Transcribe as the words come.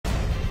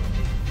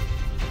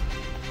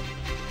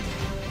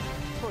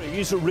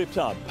Trees ripped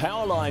up,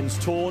 power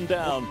lines torn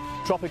down.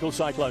 Tropical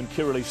cyclone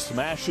Kirrily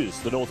smashes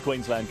the North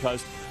Queensland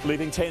coast,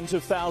 leaving tens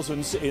of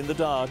thousands in the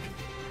dark.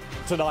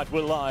 Tonight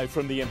we're live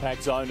from the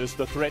impact zone as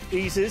the threat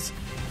eases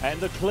and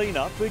the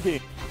clean-up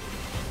begins.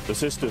 The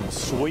system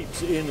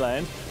sweeps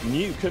inland,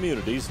 new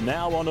communities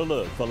now on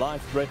alert for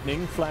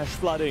life-threatening flash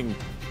flooding.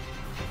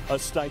 A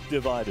state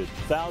divided,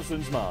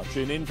 thousands march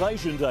in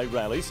Invasion Day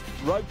rallies,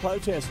 road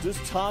protesters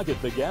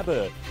target the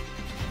Gabba.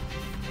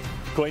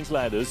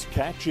 Queenslanders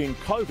catching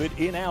COVID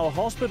in our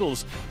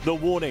hospitals, the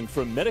warning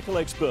from medical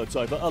experts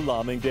over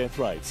alarming death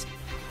rates.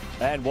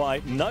 And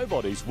why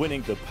nobody's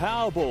winning the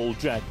Powerball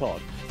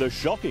jackpot, the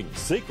shocking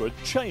secret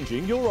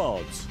changing your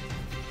odds.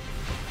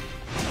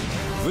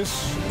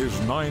 This is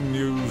 9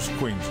 News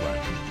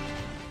Queensland.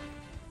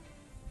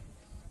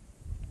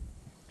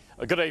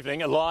 Good evening,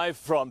 live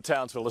from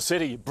Townsville, the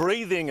city,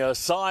 breathing a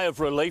sigh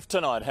of relief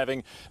tonight,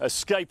 having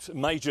escaped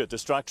major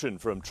destruction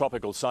from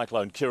Tropical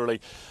Cyclone Kirrily.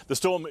 The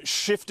storm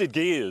shifted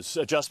gears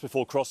just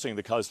before crossing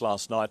the coast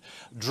last night,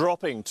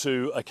 dropping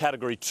to a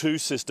Category 2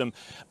 system,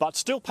 but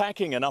still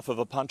packing enough of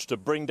a punch to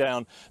bring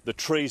down the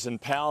trees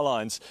and power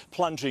lines,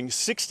 plunging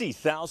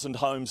 60,000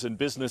 homes and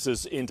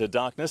businesses into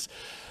darkness.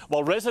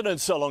 While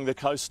residents along the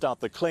coast start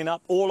the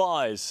clean-up, all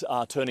eyes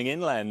are turning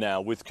inland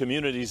now, with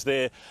communities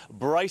there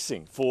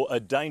bracing for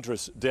a dangerous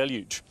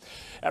deluge.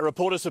 Our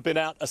reporters have been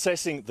out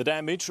assessing the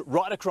damage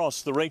right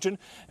across the region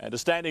and are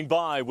standing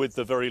by with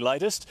the very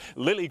latest.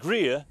 Lily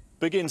Greer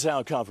begins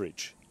our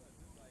coverage.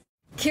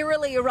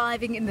 Kirrily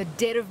arriving in the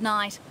dead of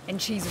night and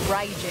she's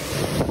raging.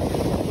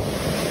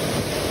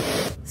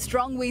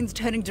 Strong winds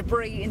turning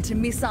debris into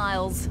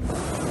missiles.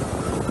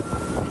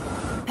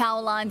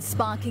 Power lines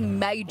sparking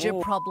major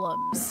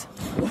problems.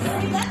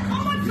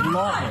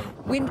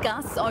 Wind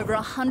gusts over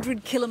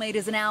 100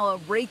 kilometres an hour,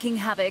 wreaking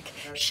havoc,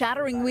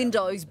 shattering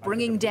windows,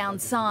 bringing down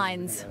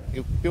signs.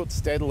 It built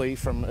steadily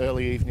from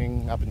early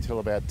evening up until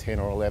about 10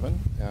 or 11.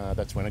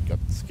 That's when it got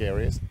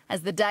scariest.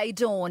 As the day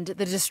dawned,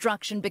 the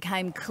destruction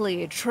became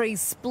clear. Trees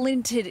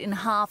splintered in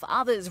half,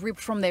 others ripped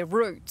from their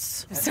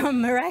roots. For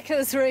some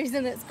miraculous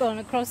reason, it's gone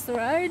across the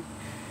road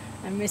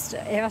and missed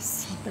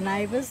us, the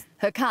neighbours.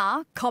 Her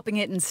car copping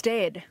it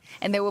instead.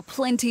 And there were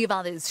plenty of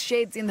others,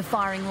 sheds in the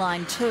firing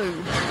line too.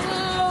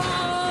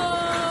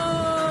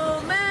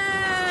 Oh,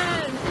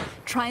 man!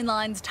 Train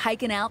lines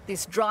taken out,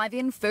 this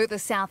drive-in further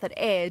south at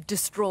Ayr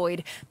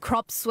destroyed.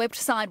 Crops swept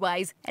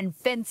sideways and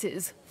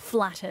fences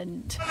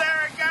flattened.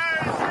 There it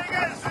goes, there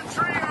goes the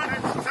tree on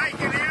it's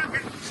taken out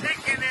and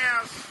taken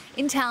out.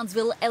 In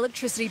Townsville,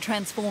 electricity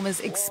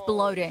transformers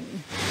exploding.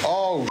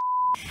 Oh,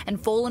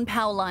 and fallen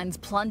power lines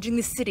plunging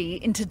the city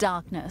into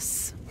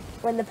darkness.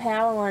 When the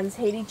power lines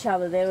hit each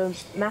other, there were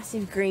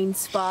massive green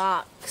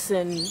sparks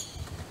and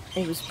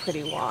it was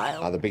pretty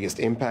wild. The biggest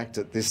impact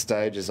at this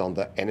stage is on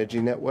the energy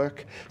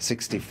network.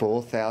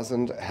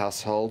 64,000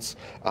 households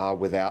are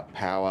without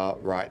power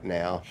right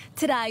now.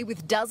 Today,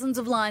 with dozens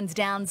of lines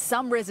down,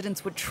 some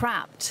residents were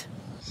trapped.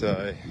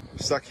 So,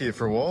 stuck here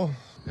for a while.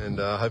 And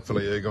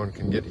hopefully Ergon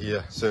can get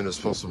here as soon as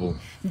possible.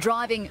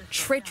 Driving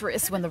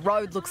treacherous when the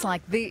road looks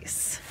like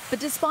this.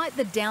 But despite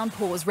the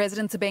downpours,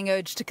 residents are being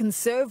urged to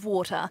conserve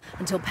water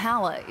until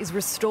power is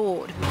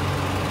restored.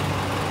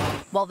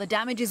 While the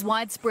damage is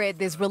widespread,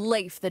 there's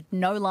relief that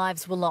no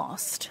lives were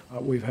lost.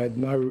 We've had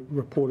no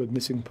reported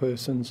missing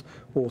persons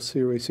or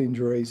serious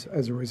injuries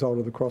as a result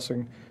of the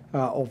crossing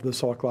of the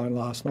cyclone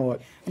last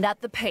night. And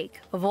at the peak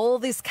of all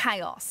this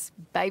chaos,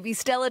 baby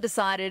Stella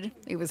decided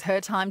it was her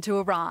time to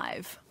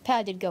arrive.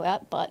 Power did go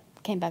out, but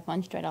came back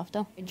on straight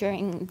after.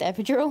 During the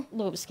epidural, a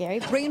little bit scary.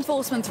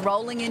 Reinforcements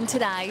rolling in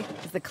today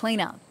as the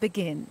clean-up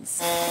begins.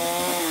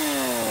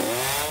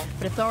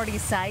 But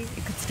authorities say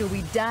it could still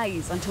be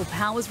days until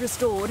power's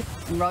restored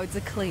and roads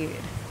are cleared.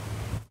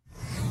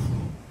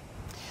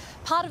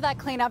 Part of that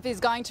clean-up is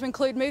going to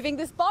include moving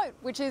this boat,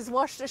 which is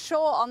washed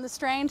ashore on the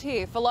strand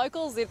here. For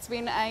locals, it's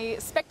been a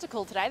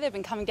spectacle today. They've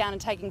been coming down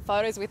and taking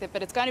photos with it,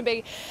 but it's going to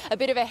be a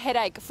bit of a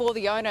headache for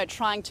the owner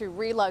trying to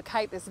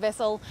relocate this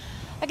vessel.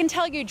 I can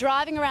tell you,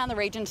 driving around the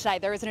region today,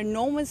 there is an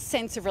enormous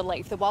sense of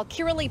relief that while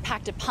Kirrily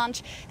packed a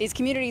punch, these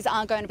communities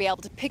aren't going to be able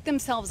to pick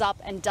themselves up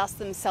and dust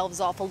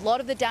themselves off. A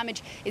lot of the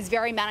damage is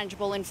very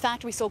manageable. In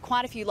fact, we saw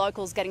quite a few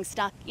locals getting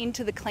stuck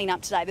into the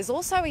clean-up today. There's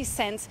also a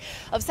sense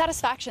of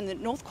satisfaction that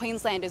North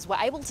Queenslanders were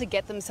able to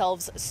get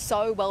themselves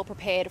so well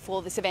prepared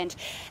for this event.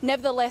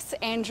 Nevertheless,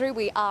 Andrew,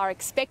 we are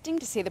expecting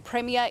to see the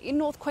Premier in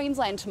North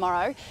Queensland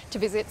tomorrow to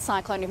visit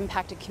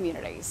cyclone-impacted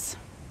communities.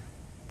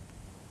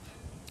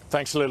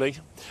 Thanks, Lily.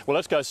 Well,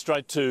 let's go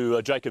straight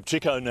to Jacob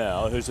Chico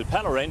now, who's at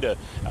Palarenda,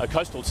 a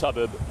coastal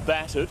suburb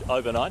battered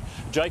overnight.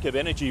 Jacob,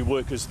 energy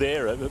workers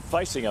there are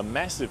facing a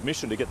massive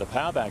mission to get the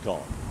power back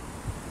on.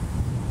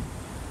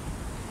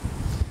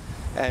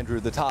 Andrew,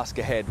 the task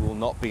ahead will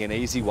not be an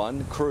easy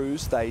one.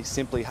 Crews, they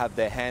simply have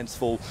their hands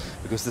full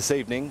because this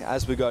evening,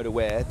 as we go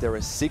to air, there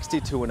are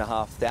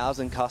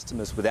 62,500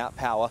 customers without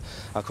power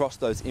across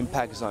those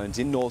impact zones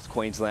in North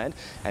Queensland,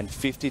 and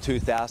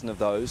 52,000 of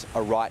those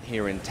are right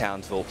here in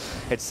Townsville.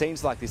 It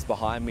seems like this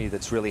behind me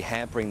that's really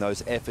hampering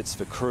those efforts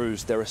for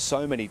crews. There are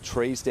so many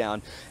trees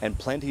down and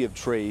plenty of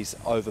trees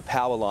over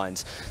power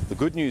lines. The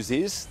good news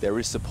is there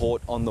is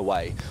support on the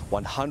way.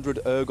 100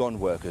 ergon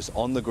workers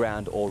on the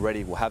ground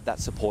already will have that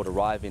support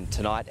arriving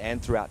tonight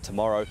and throughout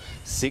tomorrow.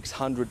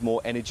 600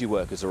 more energy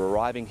workers are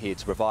arriving here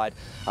to provide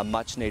a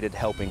much needed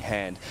helping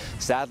hand.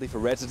 Sadly for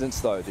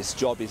residents though, this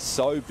job is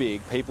so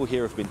big, people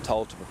here have been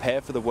told to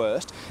prepare for the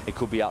worst. It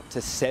could be up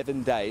to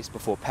 7 days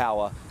before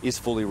power is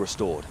fully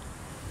restored.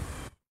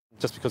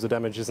 Just because the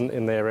damage isn't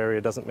in their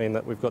area doesn't mean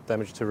that we've got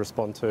damage to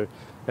respond to.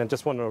 And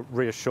just want to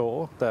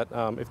reassure that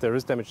if there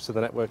is damage to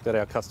the network, that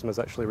our customers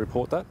actually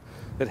report that.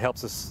 It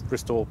helps us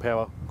restore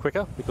power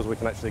quicker because we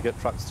can actually get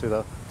trucks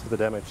to the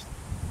damage.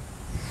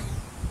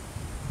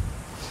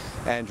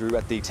 Andrew,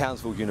 at the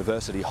Townsville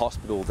University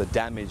Hospital, the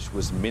damage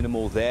was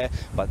minimal there,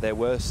 but there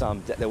was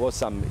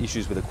some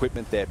issues with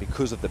equipment there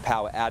because of the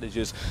power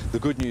outages. The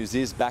good news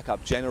is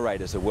backup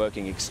generators are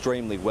working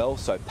extremely well,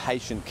 so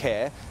patient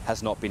care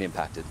has not been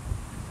impacted.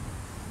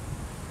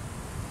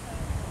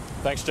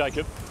 Thanks,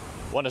 Jacob.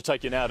 I want to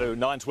take you now to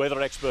Nine's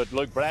weather expert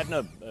Luke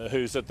Bradnam,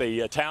 who's at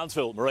the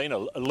Townsville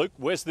Marina. Luke,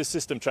 where's this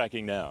system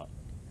tracking now?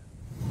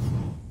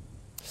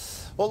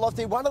 Well,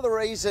 Lofty, one of the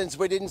reasons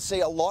we didn't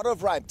see a lot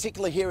of rain,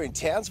 particularly here in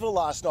Townsville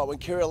last night when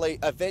Kirrily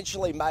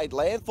eventually made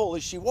landfall,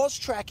 is she was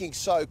tracking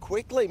so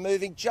quickly,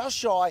 moving just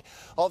shy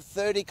of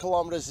 30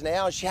 kilometres an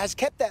hour. She has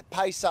kept that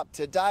pace up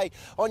today.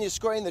 On your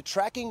screen, the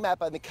tracking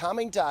map in the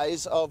coming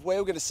days of where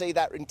we're going to see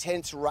that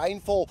intense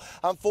rainfall.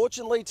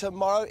 Unfortunately,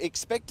 tomorrow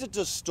expected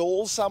to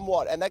stall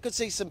somewhat, and that could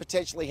see some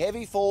potentially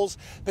heavy falls,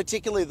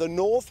 particularly the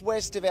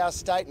northwest of our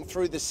state and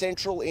through the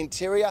central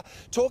interior.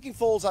 Talking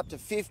falls up to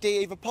 50,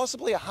 even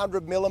possibly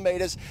 100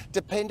 millimetres,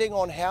 depending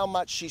on how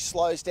much she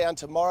slows down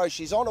tomorrow.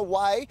 She's on her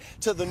way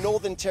to the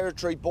Northern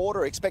Territory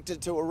border,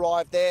 expected to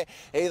arrive there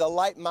either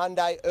late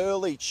Monday,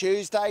 early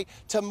Tuesday.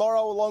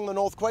 Tomorrow along the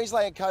North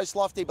Queensland coast,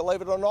 Lofty,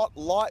 believe it or not,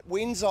 light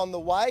winds on the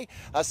way.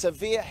 A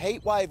severe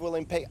heat wave will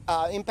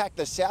impact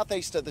the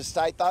southeast of the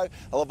state though.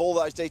 I'll have all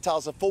those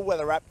details, a full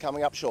weather app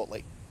coming up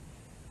shortly.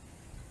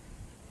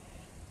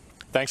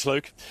 Thanks,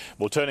 Luke.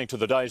 Well, turning to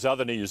the day's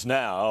other news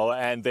now,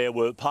 and there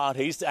were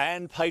parties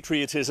and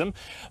patriotism,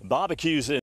 barbecues